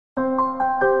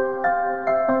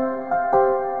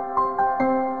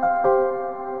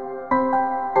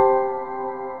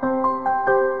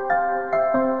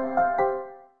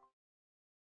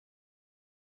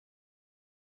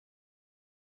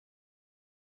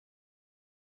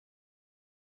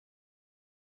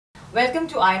Welcome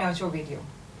to M02 video.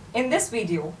 In this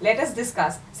video, let us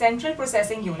discuss Central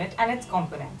Processing Unit and its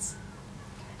components.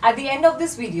 At the end of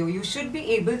this video, you should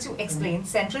be able to explain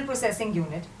Central Processing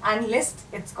Unit and list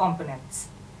its components.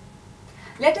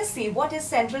 Let us see what is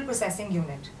Central Processing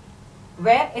Unit,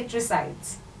 where it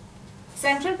resides.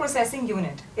 Central Processing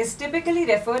Unit is typically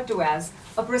referred to as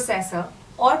a processor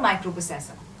or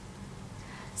microprocessor.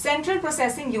 Central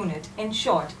Processing Unit in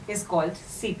short is called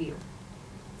CPU.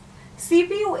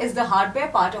 CPU is the hardware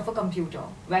part of a computer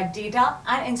where data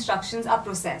and instructions are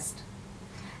processed.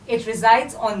 It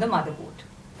resides on the motherboard.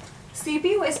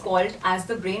 CPU is called as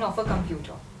the brain of a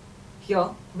computer. Here,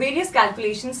 various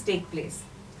calculations take place,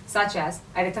 such as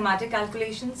arithmetic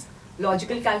calculations,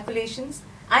 logical calculations,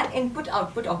 and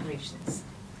input-output operations.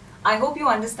 I hope you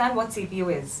understand what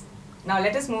CPU is. Now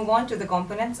let us move on to the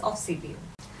components of CPU.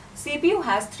 CPU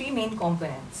has three main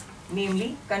components,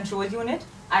 namely control unit,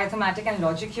 arithmetic and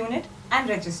logic unit, and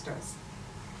registers.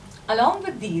 Along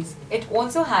with these, it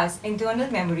also has internal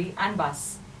memory and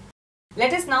bus.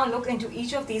 Let us now look into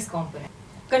each of these components.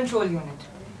 Control unit.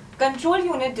 Control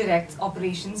unit directs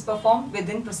operations performed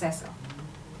within processor.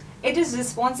 It is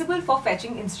responsible for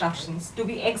fetching instructions to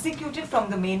be executed from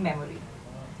the main memory,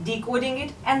 decoding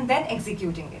it and then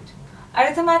executing it.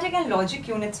 Arithmetic and logic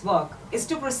unit's work is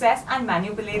to process and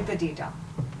manipulate the data.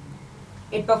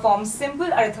 It performs simple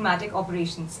arithmetic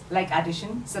operations like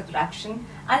addition, subtraction,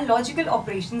 and logical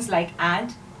operations like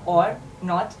AND, OR,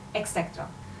 NOT, etc.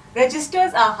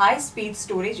 Registers are high-speed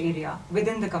storage area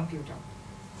within the computer.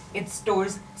 It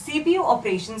stores CPU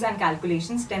operations and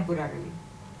calculations temporarily.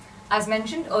 As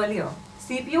mentioned earlier,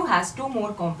 CPU has two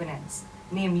more components,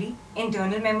 namely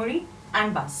internal memory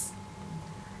and bus.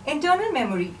 Internal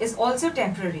memory is also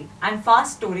temporary and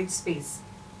fast storage space.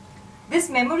 This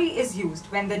memory is used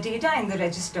when the data in the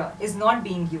register is not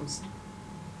being used.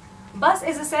 Bus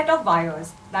is a set of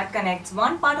wires that connects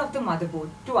one part of the motherboard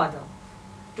to other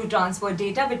to transfer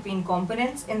data between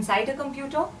components inside a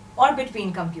computer or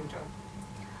between computers.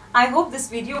 I hope this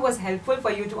video was helpful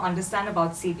for you to understand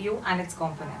about CPU and its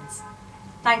components.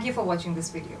 Thank you for watching this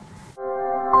video.